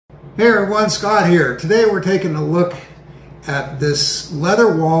Hey everyone, Scott here. Today we're taking a look at this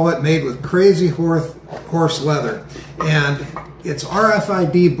leather wallet made with crazy horse leather, and it's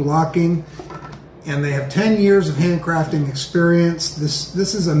RFID blocking, and they have 10 years of handcrafting experience.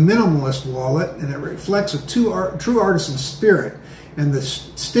 This is a minimalist wallet, and it reflects a true artisan spirit, and the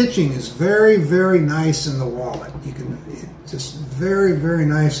stitching is very, very nice in the wallet. It's just very, very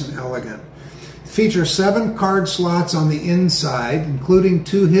nice and elegant. Features 7 card slots on the inside, including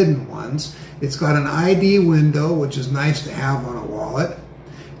 2 hidden ones. It's got an ID window, which is nice to have on a wallet.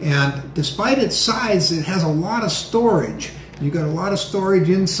 And despite its size, it has a lot of storage. You've got a lot of storage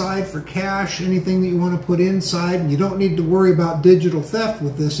inside for cash, anything that you want to put inside. And you don't need to worry about digital theft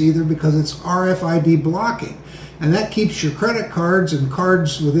with this either, because it's RFID blocking. And that keeps your credit cards and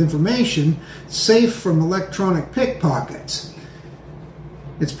cards with information safe from electronic pickpockets.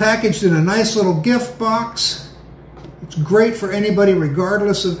 It's packaged in a nice little gift box. It's great for anybody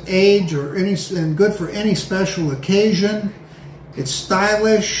regardless of age, and good for any special occasion. It's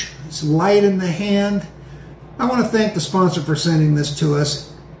stylish, it's light in the hand. I want to thank the sponsor for sending this to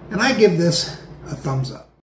us, and I give this a thumbs up.